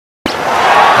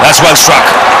That's well struck.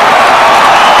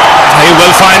 He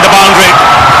will find the boundary.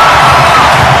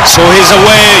 So he's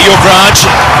away, Yuvraj.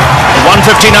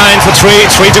 159 for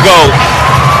 3 to go.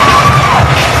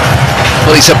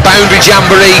 Well, it's a boundary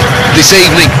jamboree this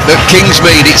evening at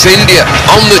Kingsmead. It's India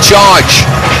on the charge.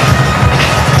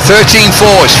 13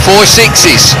 fours, 4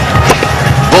 sixes.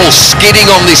 Ball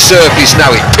skidding on this surface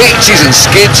now. It pitches and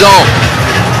skids on.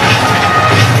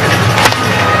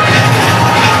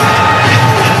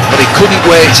 But he couldn't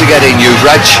wait to get in,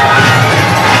 Yuvraj.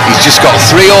 He's just got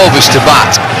 3 overs to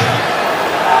bat.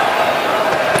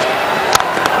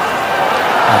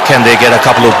 Can they get a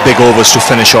couple of big overs to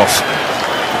finish off?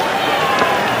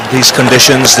 These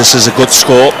conditions, this is a good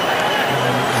score.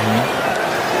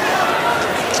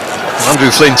 Andrew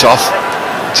Flintoff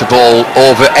to bowl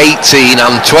over 18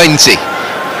 and 20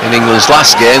 in England's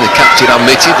last game. The captain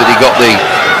admitted that he got the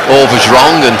overs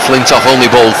wrong and Flintoff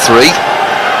only bowled 3.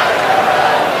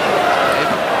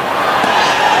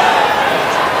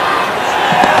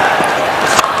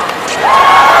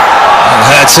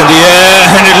 It's in the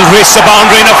air and it'll reach the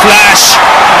boundary in a flash.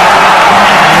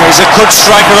 He's a good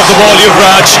striker of the ball,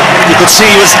 Yuvraj. You could see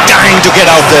he was dying to get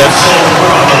out there.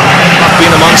 Not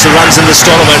been amongst the runs in this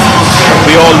tournament.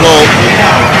 We all know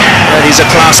that he's a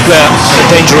class player, a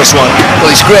dangerous one.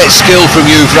 Well, it's great skill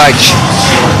from Yuvraj.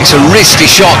 It's a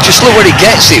risky shot. Just look where he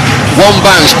gets it. One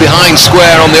bounce behind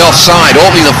square on the offside,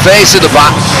 opening the face of the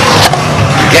bat.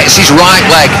 Gets his right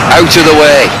leg out of the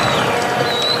way.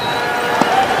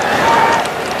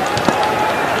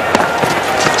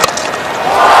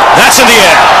 That's in the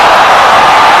air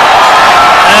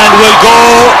and will go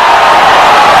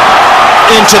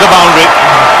into the boundary.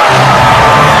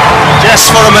 Just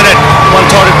for a minute one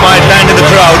thought it might land in the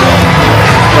crowd,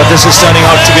 but this is turning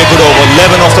out to be a good over.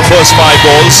 11 off the first 5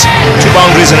 balls, 2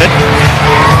 boundaries in it.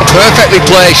 Perfectly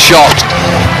placed shot.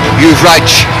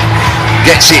 Yuvraj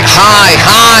gets it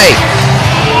high.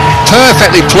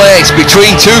 Perfectly placed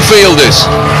between 2 fielders.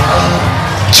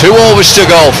 2 overs to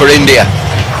go for India.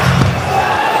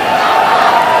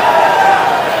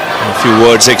 A few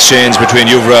words exchanged between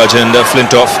Yuvraj and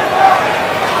Flintoff.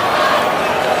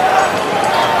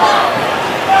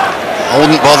 I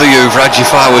wouldn't bother Yuvraj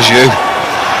if I was you.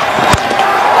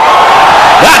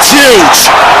 That's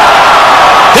huge!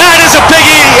 That is a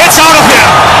biggie! It's out of here!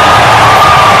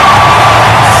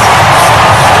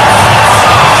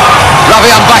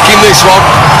 Ravi, I'm backing this one.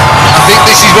 I think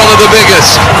this is one of the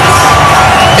biggest.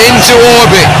 Into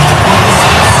orbit.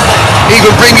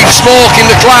 Even bringing smoke in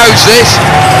the clouds, this.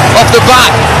 Off the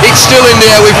bat, it's still in the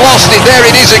air. We've lost it. There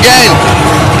it is again.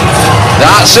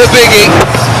 That's a biggie.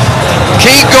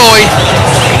 Keep going.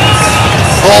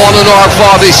 Oh, I don't know how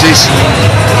far this is.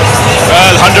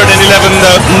 Well, 111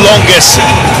 the longest.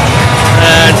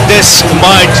 And this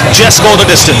might just go the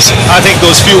distance. I think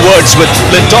those few words with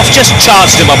Flintoff just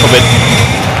charged him up a bit.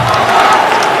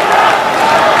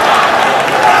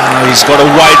 He's got a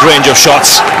wide range of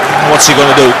shots. What's he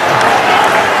going to do?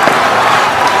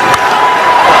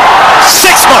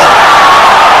 6 more!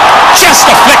 Just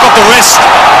a flick of the wrist,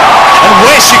 and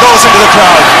away she goes into the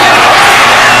crowd.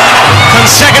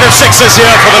 Consecutive 6s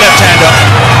here for the left-hander.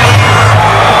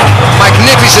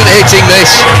 Magnificent hitting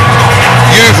this.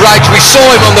 Yuvraj, we saw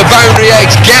him on the boundary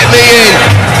edge. Get me in.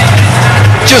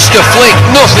 Just a flick,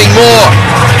 nothing more.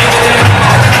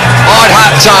 Hard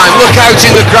hat time. Look out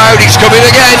in the crowd, he's coming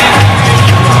again.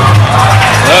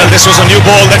 Well, this was a new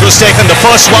ball that was taken. The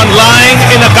first one lying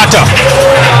in a gutter,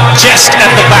 just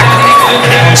at the back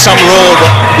on some road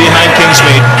behind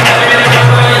Kingsmead.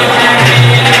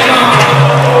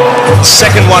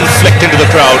 Second one flicked into the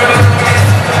crowd.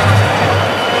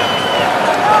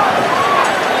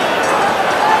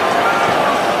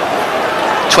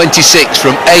 .26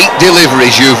 from 8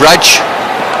 deliveries, Yuvraj.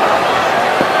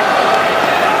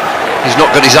 He's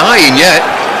not got his eye in yet.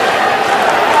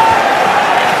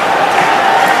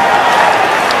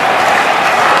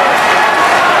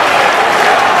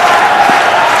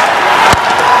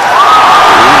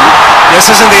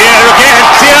 This is in the air again.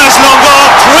 Here's Longo,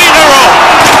 3 in a row.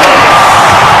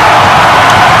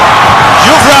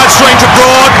 Yuvraj trying to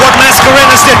broad what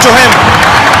Mascarenas did to him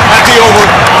at the Oval.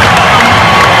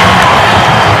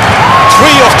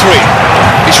 3 of 3.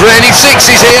 It's raining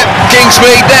 6s here.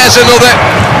 Kingsmead, there's another.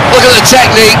 Look at the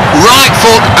technique. Right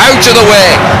foot out of the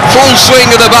way. Full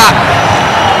swing of the bat.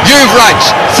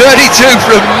 Yuvraj, 32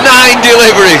 from 9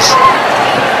 deliveries.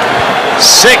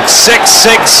 6, 6,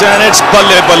 6, and it's balle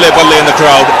in the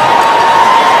crowd.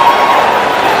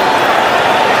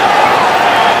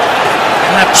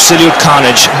 Absolute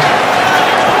carnage.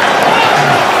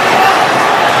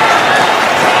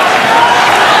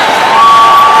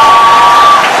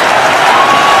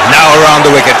 Now around around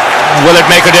the wicket. Will it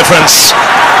make a difference?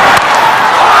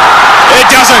 It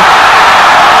doesn't.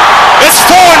 It's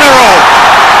 4 in a row.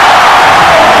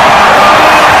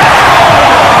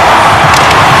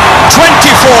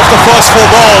 24 of the first 4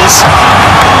 balls.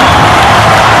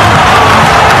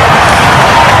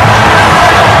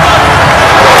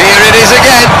 Here it is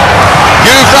again.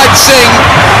 Yuvraj Singh,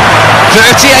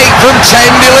 38 from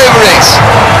 10 deliveries.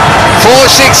 4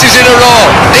 sixes in a row.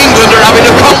 England are having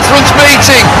a conference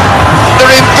meeting.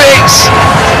 They're in bits.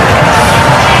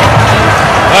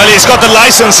 Well, he's got the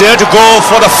license here to go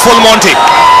for the full Monty.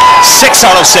 6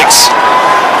 out of 6.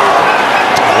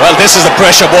 Well, this is the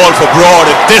pressure ball for Broad.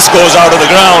 If this goes out of the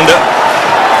ground,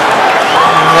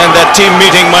 then that team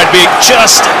meeting might be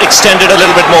just extended a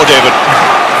little bit more, David.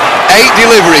 8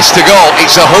 deliveries to go.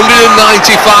 It's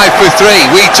 195 for 3.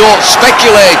 We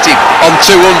speculated on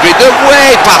 200. They're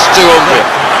way past 200.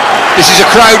 This is a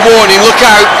crowd warning. Look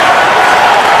out.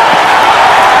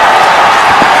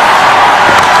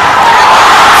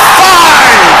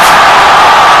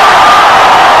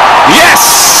 Yes!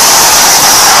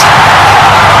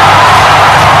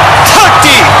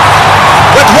 30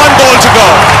 with 1 ball to go.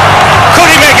 Could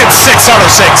he make it 6 out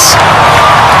of 6?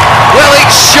 Well,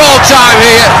 it's showtime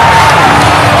here.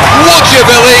 Would you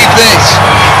believe this?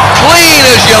 Clean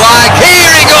as you like.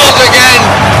 Here he goes again.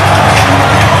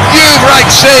 Yuvraj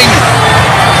Singh,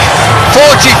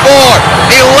 44,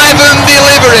 11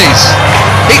 deliveries.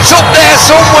 It's up there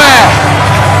somewhere.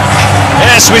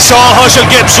 Yes, we saw Herschel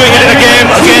Gibbs doing it in a game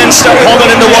against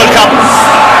Holland in the World Cup.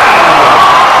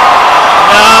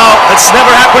 Now, it's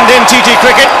never happened in TT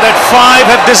cricket that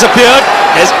 5 have disappeared.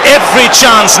 There's every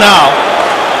chance now.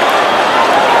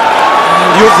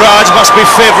 Yuvraj must be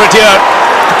favourite here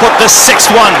to put the 6th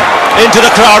one into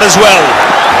the crowd as well.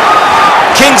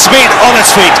 Kingsmead on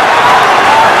its feet.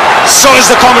 So is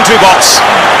the commentary box.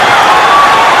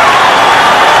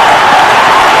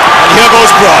 And here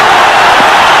goes Broad.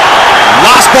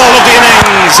 Last ball of the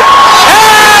innings.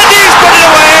 And he's put it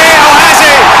away. Or has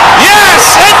he?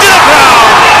 Yes, into the crowd.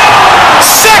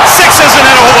 6 sixes in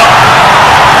an over.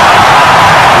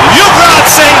 Yuvraj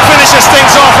Singh finishes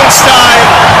things off in style.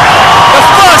 The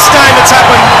first time it's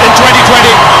happened in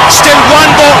 2020. Still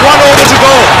 1 ball, 1 over to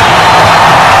go.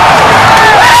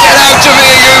 Get out of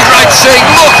here, Yuvraj Singh.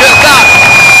 Look at that.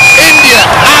 India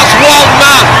as one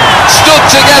man stood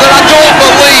together. I don't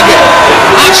believe it.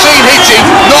 I've seen hitting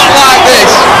not like this.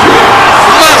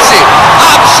 Massive.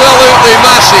 Absolutely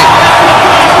massive.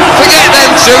 Forget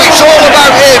them two. It's all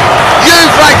about him.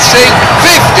 Yuvraj Singh,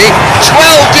 50,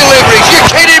 12 deliveries. You're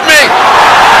kidding me.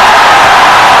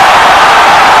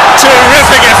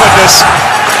 Terrific effort this.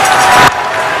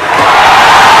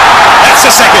 That's the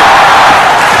second.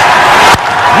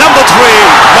 Number 3,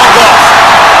 long off.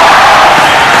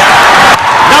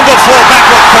 Number 4,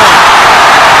 backward point.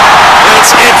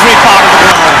 It's every part of the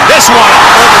ground. This one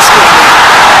over screen.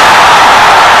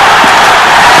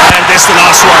 And this the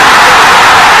last one.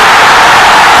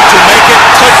 To make it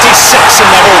 36 in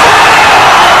that over.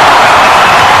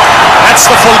 That's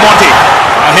the full Monty.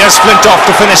 Now here's Flintoff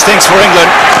to finish things for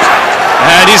England.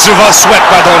 And he's reverse swept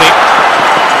by Dhoni.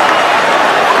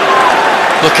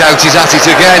 Look out, he's at it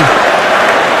again.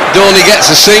 Dhoni gets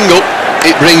a single.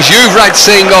 It brings Yuvraj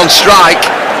Singh on strike.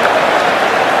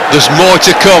 There's more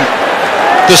to come.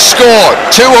 The score,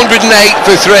 208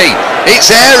 for 3. It's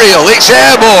aerial, it's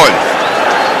airborne.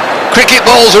 Cricket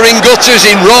balls are in gutters,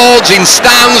 in roads, in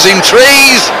stands, in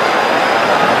trees.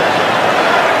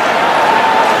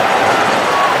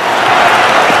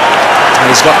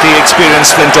 He's got the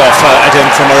experienced Flintoff at him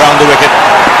from around the wicket.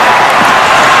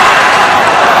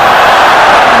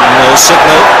 No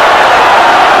signal.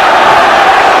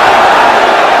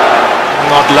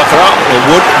 Not Lakra, or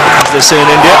wood, as they say in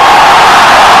India.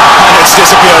 And it's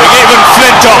disappearing. Even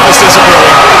Flintoff is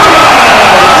disappearing.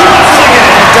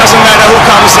 It doesn't matter who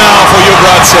comes now for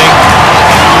Yuvraj Singh.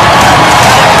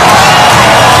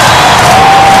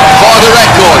 For the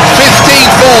record,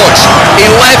 15 fours,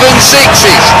 11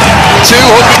 sixes,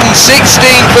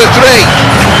 216 for 3.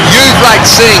 Yuvraj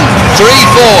Singh, 3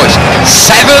 fours,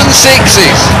 7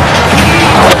 sixes.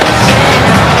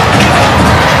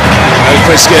 Well,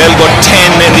 Chris Gayle got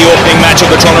 10 in the opening match of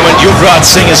the tournament. Yuvraj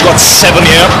Singh has got 7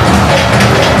 here.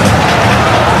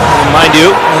 And mind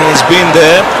you, he's been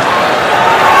there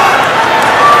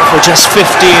for just 15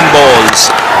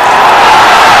 balls.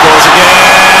 Goes again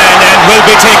and will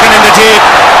be taken in the deep.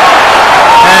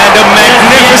 And a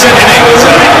magnificent innings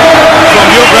from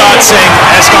Yuvraj Singh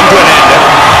has come to an end.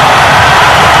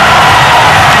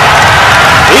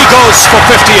 He goes for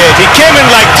 58. He came in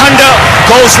like thunder,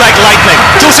 goes like lightning.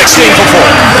 216 for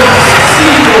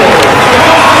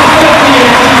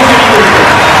 4.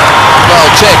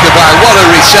 wow, what a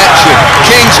reception.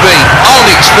 Kingsby on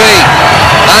his feet,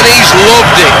 and he's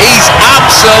loved it. He's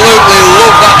absolutely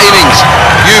loved that innings.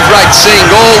 Yuvraj Singh,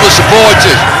 all the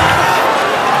supporters.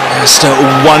 Just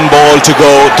one ball to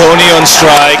go. Dhoni on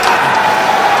strike.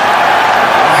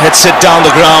 Hits it down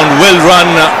the ground. Will run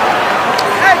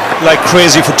like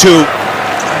crazy for two.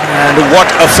 And what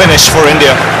a finish for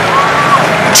India.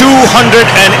 218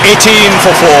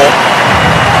 for four.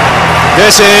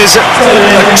 This is a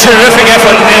terrific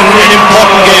effort in an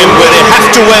important game where they have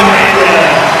to win.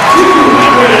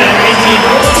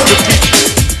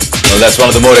 Well, that's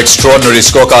one of the more extraordinary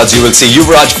scorecards you will see.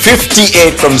 Yuvraj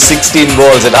 58 from 16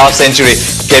 balls at half century,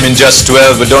 came in just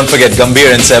 12. But don't forget,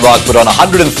 Gambhir and Sehwag put on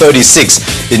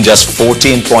 136 in just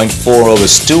 14.4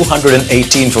 overs. 218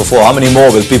 for 4. How many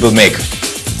more will people make?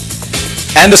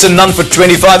 Anderson none for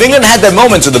 25. England had their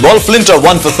moments with the ball. Flintoff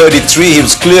 1 for 33. He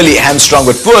was clearly hamstrung,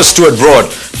 but poor Stuart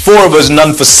Broad 4 overs,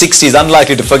 none for 60. He's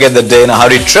unlikely to forget that day in a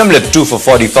hurry. Tremlett 2 for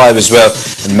 45 as well.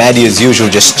 And Maddie, as usual,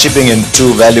 just chipping in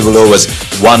 2 valuable overs,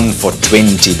 1 for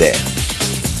 20 there.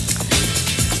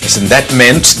 Listen, that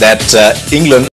meant that England